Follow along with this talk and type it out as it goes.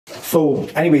So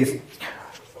anyways,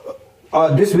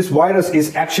 this virus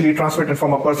is actually transmitted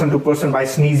from a person to person by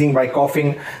sneezing, by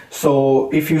coughing. So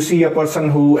if you see a person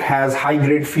who has high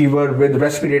grade fever with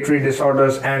respiratory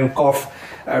disorders and cough,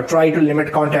 try to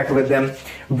limit contact with them.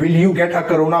 Will you get a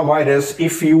coronavirus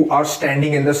if you are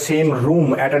standing in the same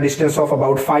room at a distance of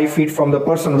about 5 feet from the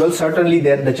person? Well, certainly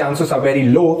the chances are very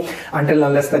low until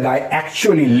unless the guy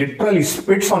actually literally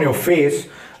spits on your face,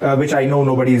 which I know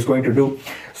nobody is going to do.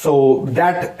 So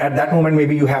that at that moment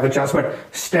maybe you have a chance, but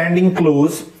standing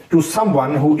close to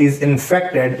someone who is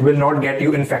infected will not get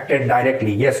you infected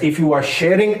directly. Yes, if you are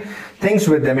sharing things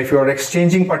with them, if you are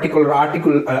exchanging particular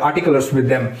articles with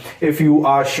them, if you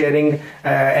are sharing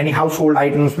any household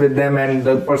items with them and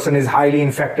the person is highly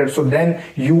infected, so then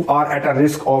you are at a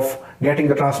risk of getting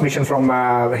the transmission from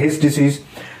his disease.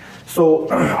 So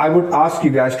I would ask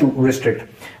you guys to restrict.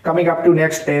 Coming up to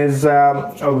next is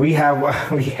we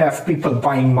have people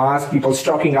buying masks, people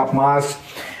stocking up masks.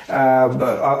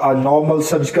 A normal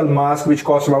surgical mask which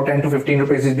costs about 10 to 15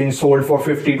 rupees is being sold for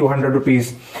 50 to 100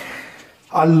 rupees.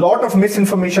 A lot of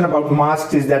misinformation about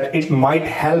masks is that it might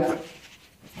help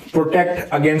protect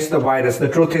against the virus. The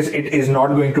truth is, it is not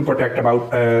going to protect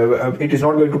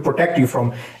you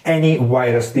from any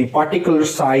virus. The particular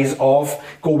size of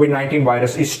COVID-19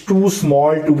 virus is too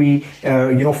small to be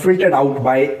filtered out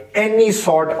by any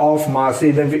sort of mask,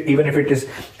 even if it is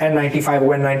N95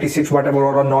 or N96, whatever,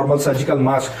 or a normal surgical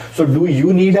mask. So do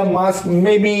you need a mask?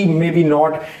 Maybe, maybe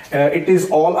not. It is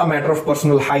all a matter of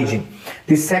personal hygiene.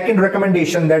 The second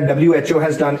recommendation that WHO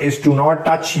has done is to not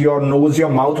touch your nose, your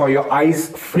mouth, or your eyes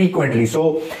frequently.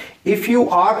 So if you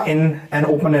are in an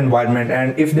open environment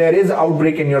and if there is an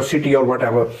outbreak in your city or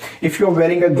whatever, if you are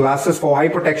wearing a glasses for eye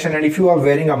protection and if you are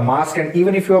wearing a mask and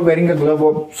even if you are wearing a glove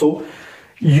or so,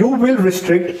 you will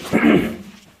restrict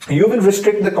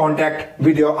the contact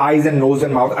with your eyes and nose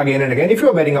and mouth again and again if you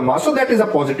are wearing a mask. So that is a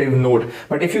positive note.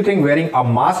 But if you think wearing a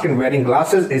mask and wearing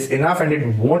glasses is enough and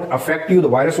it won't affect you, the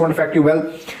virus won't affect you,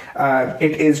 well,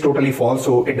 it is totally false.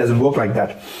 So it doesn't work like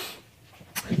that.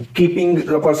 Keeping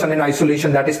the person in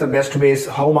isolation, that is the best way.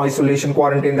 Home isolation,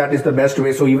 quarantine, that is the best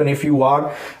way. So even if you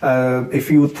are,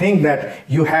 if you think that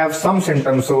you have some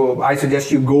symptoms, so I suggest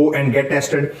you go and get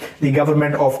tested. The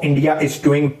government of India is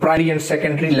doing primary and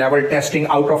secondary level testing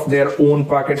out of their own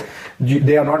pocket.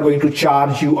 They are not going to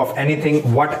charge you of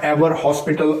anything. Whatever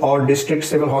hospital or district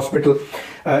civil hospital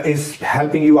is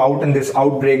helping you out in this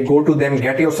outbreak, go to them,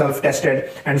 get yourself tested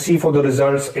and see for the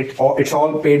results. It's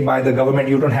all paid by the government.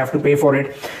 You don't have to pay for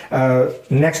it.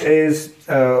 Next is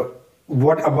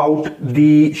what about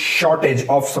the shortage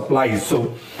of supplies?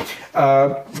 So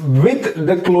with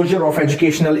the closure of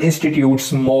educational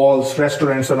institutes, malls,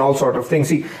 restaurants and all sort of things,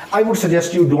 see, I would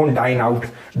suggest you don't dine out,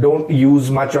 don't use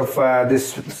much of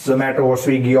this Zomato or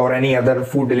Swiggy or any other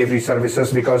food delivery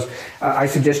services, because I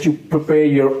suggest you prepare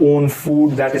your own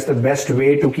food. That is the best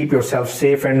way to keep yourself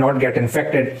safe and not get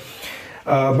infected.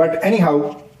 But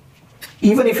anyhow,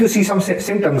 even if you see some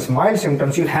symptoms, mild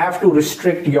symptoms, you have to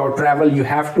restrict your travel. You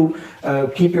have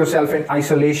to keep yourself in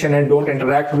isolation and don't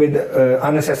interact with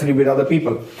unnecessarily with other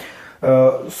people.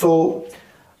 So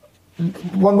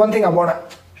one thing I want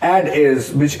to add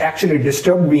is, which actually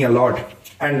disturbed me a lot,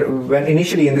 and when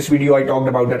initially in this video I talked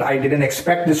about that I didn't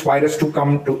expect this virus to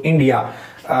come to India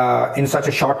in such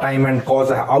a short time and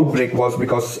cause an outbreak, was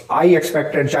because I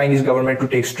expected Chinese government to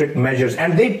take strict measures,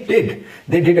 and they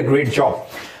did a great job.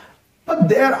 But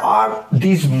there are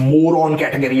these moron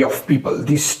category of people,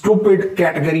 these stupid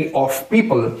category of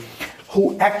people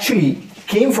who actually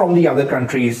came from the other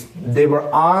countries. They were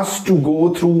asked to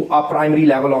go through a primary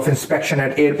level of inspection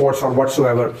at airports or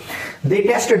whatsoever. They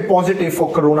tested positive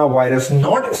for coronavirus,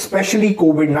 not especially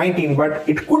COVID-19, but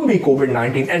it could be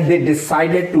COVID-19, and they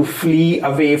decided to flee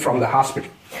away from the hospital.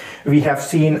 We have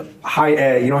seen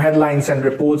headlines and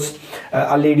reports.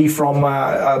 A lady from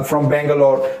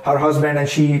Bangalore, her husband and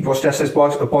she was tested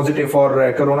positive for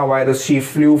coronavirus. She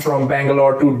flew from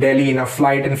Bangalore to Delhi in a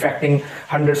flight, infecting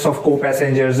hundreds of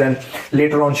co-passengers. And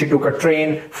later on, she took a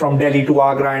train from Delhi to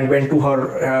Agra and went to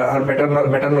her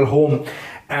maternal home.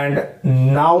 And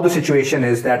now the situation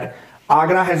is that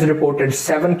Agra has reported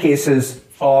 7 cases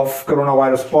of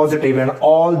coronavirus positive, and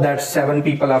all that 7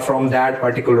 people are from that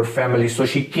particular family. So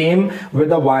she came with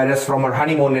the virus from her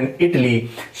honeymoon in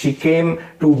Italy. She came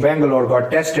to Bangalore,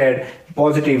 got tested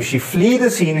positive. She fled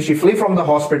the scene, she fled from the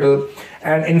hospital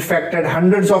and infected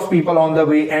hundreds of people on the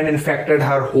way and infected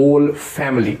her whole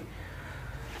family.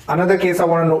 Another case I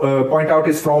want to point out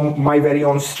is from my very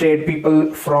own state.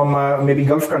 People from maybe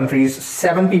Gulf countries,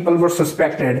 7 people were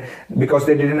suspected because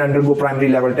they didn't undergo primary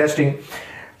level testing.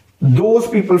 those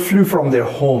people flew from their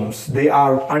homes. They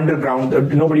are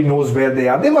underground. Nobody knows where they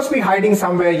are. They must be hiding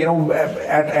somewhere, you know,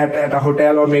 at a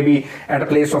hotel or maybe at a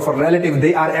place of a relative.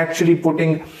 They are actually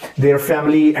putting their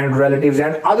family and relatives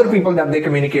and other people that they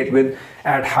communicate with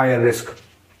at higher risk.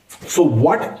 So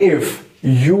what if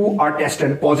you are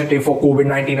tested positive for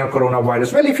COVID-19 or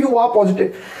coronavirus? Well, if you are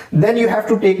positive, then you have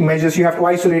to take measures. You have to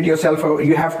isolate yourself, or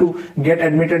you have to get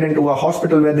admitted into a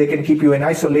hospital where they can keep you in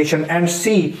isolation and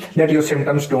see that your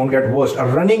symptoms don't get worse.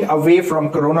 Running away from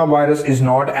coronavirus is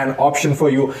not an option for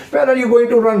you. Where are you going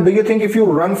to run? Do you think if you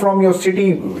run from your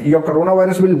city, your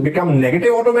coronavirus will become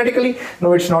negative automatically?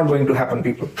 No, it's not going to happen,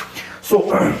 people.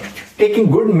 So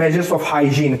taking good measures of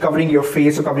hygiene, covering your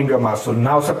face or covering your mask. So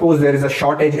now suppose there is a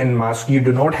shortage in mask, you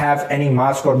do not have any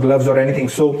mask or gloves or anything.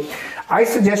 So I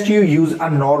suggest you use a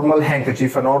normal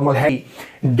handkerchief,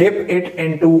 dip it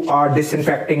into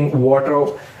disinfecting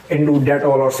water, into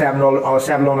Dettol or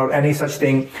Savlon or any such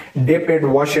thing, dip it,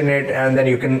 wash in it, and then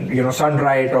you can, you know, sun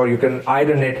dry it or you can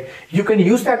iron it. You can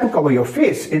use that to cover your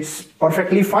face. It's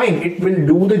perfectly fine. It will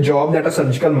do the job that a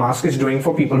surgical mask is doing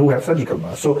for people who have surgical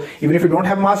masks. So even if you don't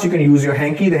have mask, you can use your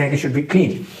hanky. The hanky should be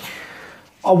clean.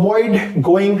 Avoid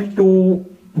going to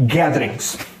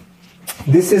gatherings.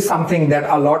 This is something that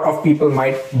a lot of people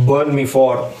might burn me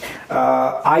for.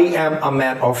 I am a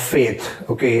man of faith.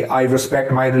 Okay, I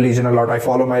respect my religion a lot. I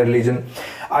follow my religion.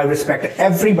 I respect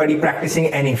everybody practicing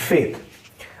any faith.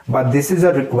 But this is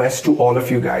a request to all of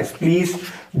you guys.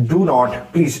 Please do not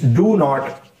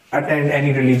attend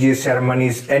any religious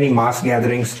ceremonies, any mass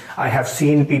gatherings. I have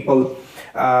seen people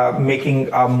making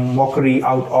a mockery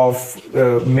out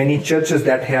of many churches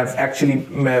that have actually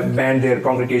banned their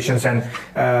congregations, and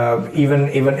even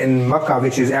in Makkah,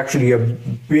 which is actually a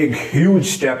big, huge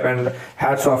step, and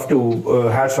hats off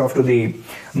to the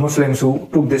Muslims who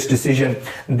took this decision.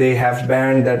 They have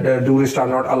banned that tourists are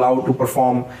not allowed to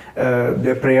perform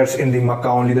their prayers in the Makkah.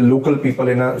 Only the local people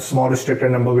in a small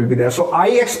restricted number will be there. So I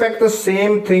expect the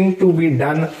same thing to be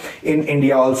done in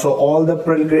India also. All the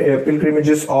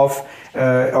pilgrimages of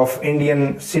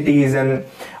Indian cities and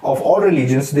of all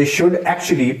religions, they should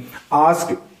actually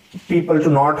ask people to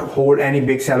not hold any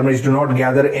big ceremonies, do not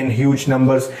gather in huge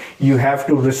numbers. You have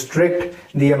to restrict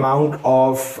the amount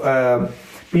of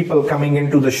people coming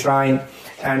into the shrine,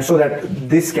 and so that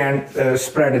this can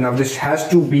spread enough. This has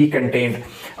to be contained.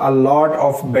 A lot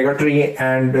of bigotry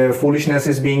and foolishness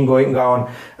is being going on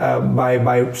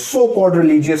by so-called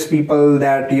religious people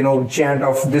that, you know, chant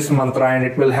of this mantra and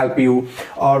it will help you,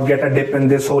 or get a dip in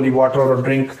this holy water, or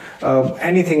drink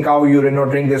anything, cow urine, or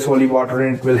drink this holy water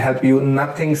and it will help you.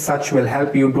 Nothing such will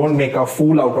help you. Don't make a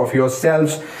fool out of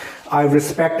yourselves. I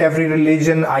respect every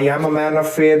religion. I am a man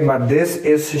of faith, but this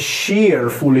is sheer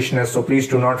foolishness. So please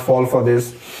do not fall for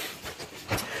this.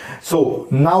 So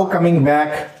now coming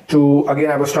back to, again,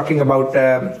 I was talking about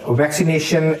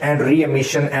vaccination and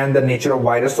re-emission and the nature of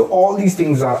virus. So all these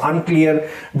things are unclear.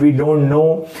 We don't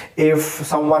know if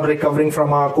someone recovering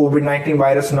from a COVID-19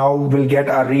 virus now will get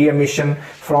a re-emission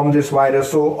from this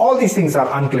virus. So all these things are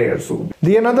unclear. So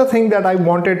the another thing that I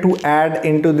wanted to add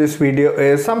into this video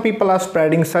is some people are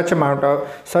spreading such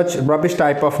rubbish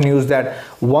type of news that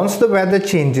once the weather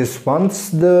changes,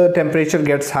 once the temperature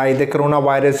gets high, the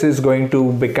coronavirus is going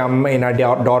to become in a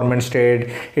dormant state.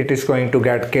 It is going to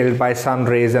get killed by sun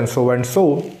rays and so and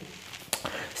so.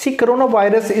 See,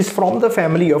 coronavirus is from the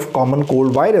family of common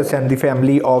cold virus and the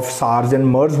family of SARS and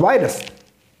MERS virus.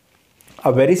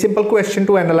 A very simple question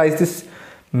to analyze this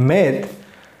myth: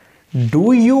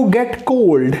 do you get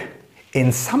cold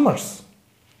in summers?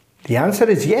 The answer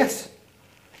is yes.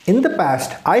 In the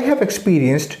past, I have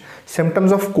experienced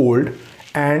symptoms of cold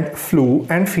and flu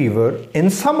and fever in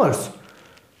summers.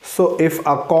 So if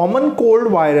a common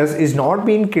cold virus is not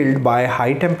being killed by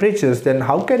high temperatures, then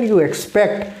how can you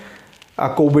expect a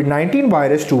COVID-19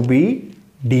 virus to be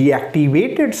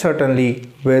deactivated certainly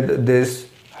with this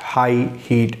high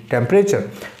heat temperature?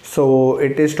 So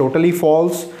it is totally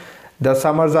false. The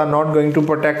summers are not going to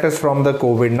protect us from the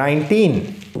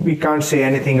COVID-19. We can't say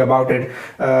anything about it.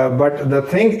 But the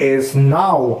thing is,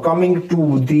 now coming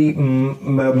to the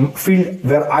field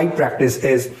where I practice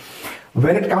is,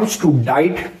 when it comes to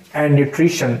diet and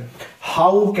nutrition,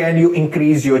 how can you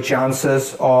increase your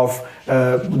chances of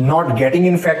not getting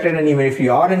infected, and even if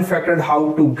you are infected,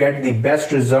 how to get the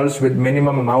best results with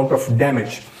minimum amount of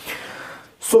damage?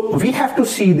 So we have to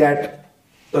see that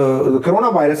the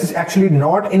coronavirus is actually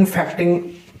not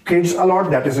infecting kids a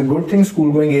lot. That is a good thing.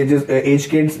 School going age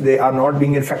kids, they are not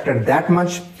being infected that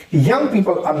much. Young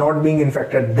people are not being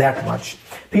infected that much.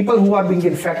 People who are being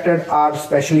infected are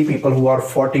especially people who are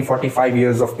 40-45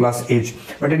 years of plus age.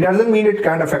 But it doesn't mean it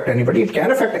can't affect anybody. It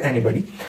can affect anybody.